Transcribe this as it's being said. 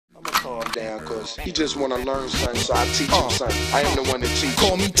calm down, cause he just wanna learn something, so I teach him something. I am the one that teach.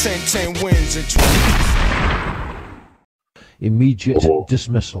 Call me 10 wins and 20. Immediate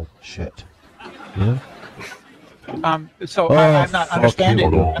dismissal. Shit. Yeah. So I'm not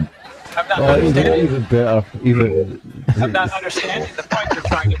understanding. I'm not understanding. Even better. I'm not understanding the point you're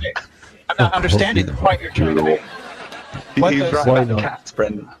trying to make. I'm not understanding the point you're trying to make. What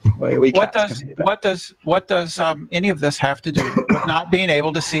does any of this have to do with not being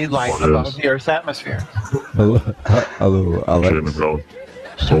able to see light above the Earth's atmosphere? Hello, Alex.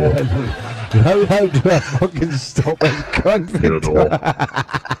 So, how do I fucking stop this conflict? I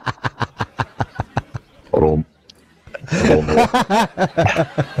don't know.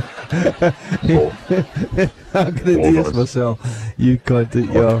 I'm gonna do this myself. You can't do it,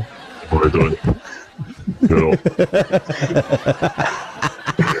 yeah. What are you doing? You know.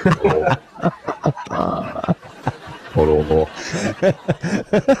 I don't know.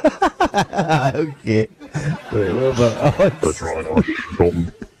 Okay. Right, what about Alex? They're trying to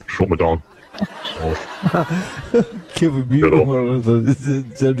shut me down. So, Give me mute or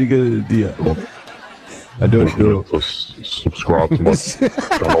something good idea. I don't know. Just subscribe to my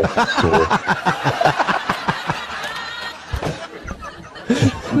channel.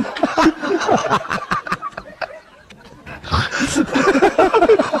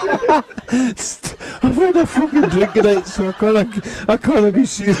 I've had a fucking drink tonight, so I can't be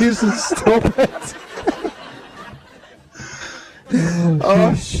serious and stop it.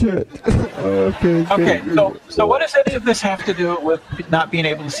 Oh shit. Okay. So what does any of this have to do with not being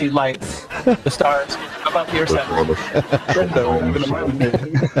able to see light, the stars above the Earth's atmosphere?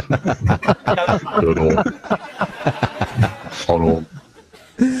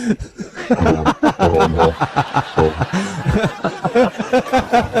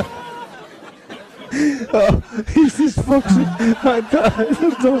 Oh, he's just fucking.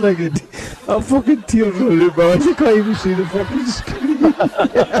 There's no negative. I'm fucking tears rolling, but I can't even see the fucking screen.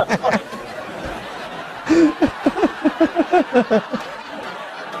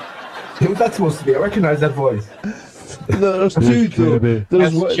 Who's that supposed to be? I recognise that voice. No, there's two, though.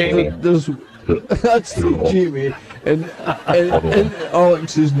 That's Jamie. That's Jamie, and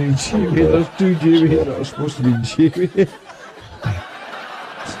Alex's name Jamie. There's two Jamie that are supposed to be Jamie.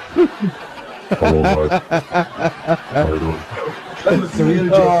 That's the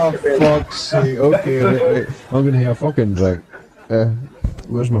real Oh, fuck's sake. Okay, right. I'm gonna have a fucking drink.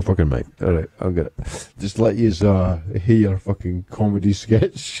 Where's my fucking mic? Alright, I'm gonna just let you hear your fucking comedy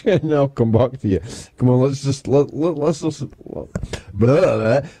sketch and I'll come back to you. Come on, let's listen.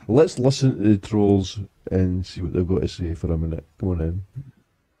 Let's listen to the trolls and see what they've got to say for a minute. Come on in.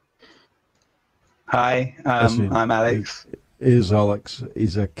 Hi, I'm Alex. Here's Alex.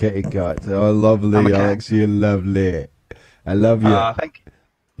 He's a kitty cat. Oh, lovely, Alex. You're lovely. I love you. Thank you.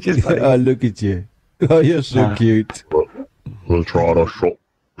 Cheers, Oh, look at you. Oh, you're so cute. They'll try to shut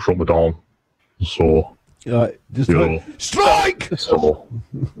me down. So, just strike! So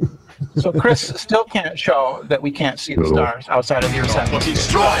Chris still can't show that we can't see the stars outside of the Earth's atmosphere.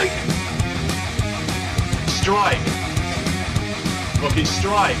 Strike! Strike! Okay,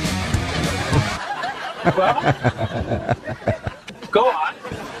 strike! Well, go on.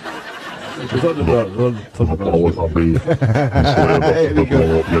 always I'll be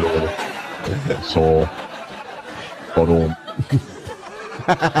so I don't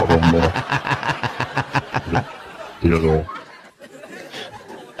know. You know.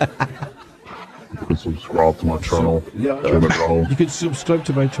 You can subscribe to my channel. You can subscribe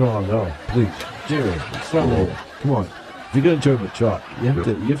to my channel now, please. Jerry, come on. If you're gonna join the chat, you have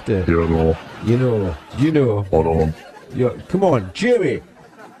to. You know. Hold on. Come on, Jerry.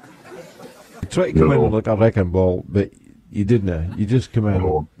 You try to come in like a wrecking ball, but you didn't. You just come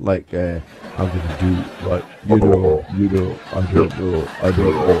in like I'm gonna do like I don't know. I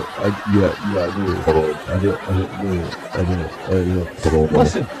know. I know.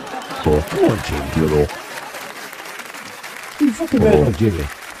 Listen. Come on, Jerry. You fucking better on Jerry.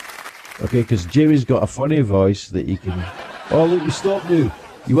 Okay, because Jerry's got a funny voice that you can. Oh look, you stop now.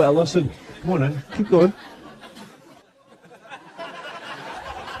 You better listen. Come on in. Keep going.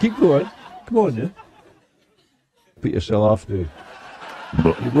 Keep going. Come on now. Put yourself off now.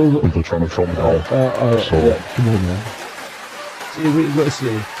 People trying to show me down. Yeah, come on now. See what you got to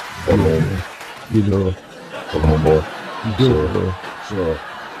say. You know. You don't know. So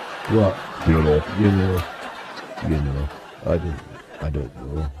what? You know. I don't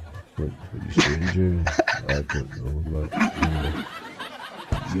know. What you saying, Jerry? I don't know, but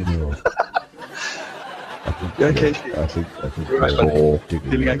you know. I think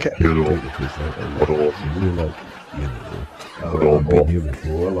feeling okay. Take the piss out of you. You're like, I've been here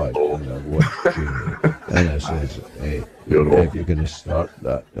before, like, and I watched you, and I says, hey, if you're gonna start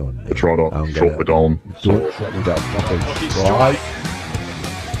that on me, They try to I'm shut me down. don't shut me down, fucking strike,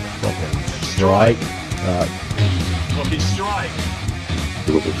 Fucking strike.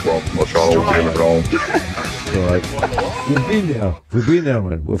 You'll disrupt my channel, Jamie Brown. Right. We've been there,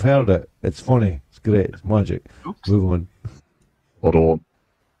 man. We've heard it. It's funny. It's great. It's magic. Move on. I don't.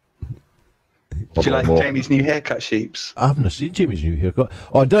 Do you like Jamie's new haircut, Sheeps? I haven't seen Jamie's new haircut.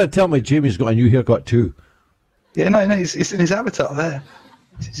 Oh, don't tell me Jamie's got a new haircut too. Yeah, no, it's in his avatar there.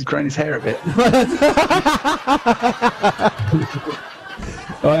 He's growing his hair a bit.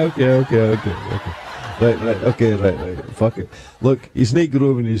 Oh, okay. Right. Fuck it. Look, he's not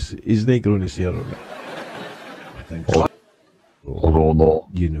growing his hair. I think so. I don't know.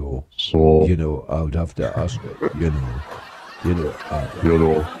 You know. So, You know, I would have to ask it. You know. you know,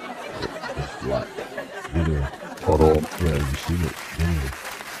 It's flat. You know. I don't. Well, you seen it. You know.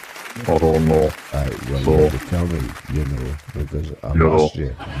 I don't know. Well, So- you have to tell me, you know, because I'm You know. asked you,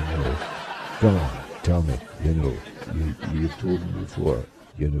 you know. Come on, tell me, you know. You've told me before,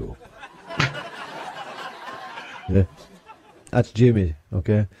 you know. Yeah. That's Jamie,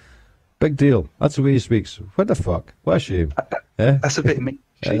 okay? Big deal. That's the way he speaks. What the fuck? What a shame. Eh? That's a bit mean.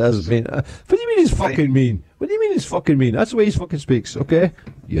 Yeah, that's mean. What do you mean he's fucking mean? What do you mean he's fucking mean? That's the way he fucking speaks, okay?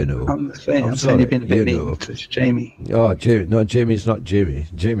 You know. I'm saying sorry, you've been a bit you mean know. to Jamie. Oh, Jamie. No, Jamie's not Jamie.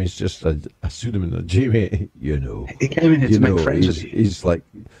 Jamie's just a pseudonym of Jamie, you know. He came in here You to make know, friends he's, with you. he's like,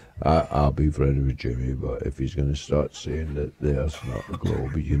 I'll be friends with Jimmy, but if he's going to start saying that there's not a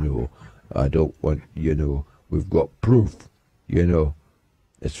globe, you know, I don't want, you know, we've got proof, you know,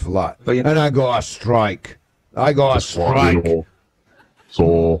 it's flat. But you- And I got a strike. I got a That's what, strike. you know.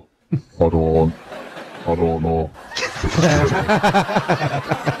 So, I don't know.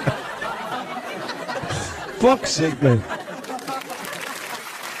 Fuck's sake, man.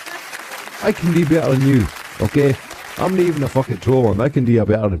 I can do better than you, okay? I'm not even a fucking troll, and I can do a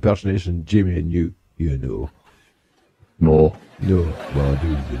better impersonation than Jimmy and you know. No, No, well, I do,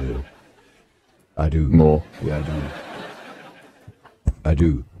 you know. I do. no. Yeah, I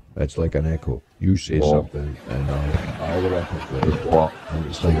do. It's like an echo. You say No. something, and I'll replicate It's it. flat. And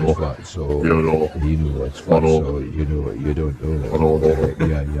it's like it's flat, so You know. you know it's flat, know. so you know you don't know. I don't know.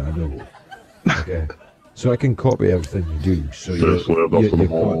 Yeah, I know. Okay. So I can copy everything you do. So Seriously, that's the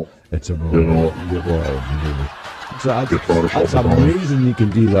ball. it's a ball. You know. You're ball, you know. So Just trying to that's shut the ball. amazing you can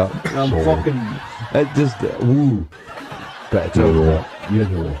do that. I'm So- fucking. It just woo. But it's You know. all right. You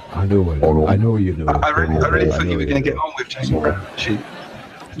know. I know. I know you know. I really I thought know you were going to know. get on with Jamie Brown.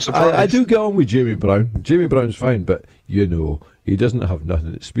 I'm I surprised. do get on with Jamie Brown. Jamie Brown's fine, but you know, he doesn't have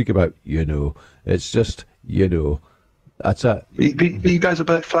nothing to speak about, you know. It's just, you know, that's it. But you guys are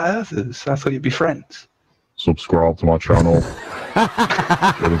both flat earthers. I thought you'd be friends. Subscribe to my channel.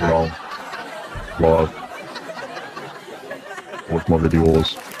 Jamie Brown. Live. Watch my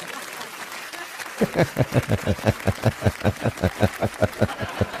videos.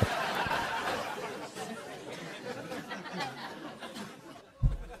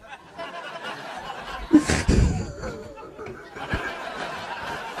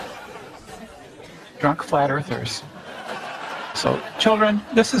 Drunk flat earthers. So, children,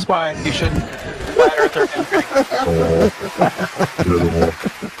 this is why you shouldn't flat earther and drink. You know.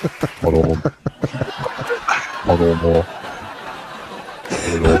 I don't know.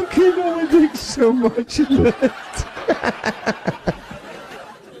 You know. How can I drink so much of it?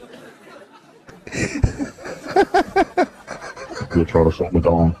 You're trying to shut me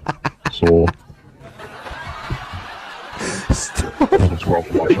down. So, subscribe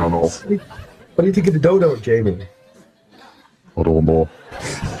to my channel. What do you think of the dodo, Jamie? I don't know.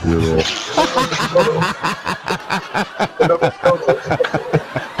 You know.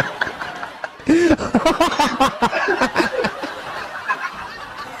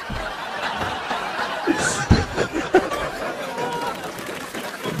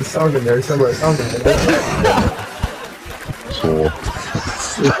 The song in there somewhere. Song in there. So,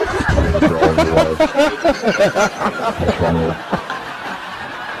 subscribe to my channel.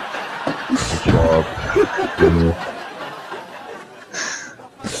 Subscribe. You know.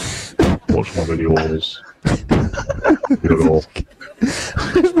 Watch my videos. You know.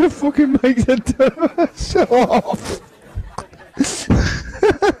 Where's my fucking mic that shut off?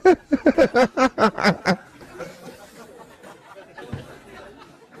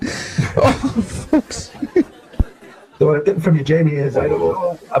 Oh, fuck's sake. So what I'm getting from you, Jamie, is I don't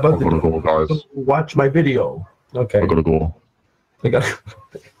know about I'm gonna go, guys. Watch my video. Okay. I gotta go. I gotta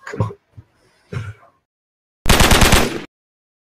go.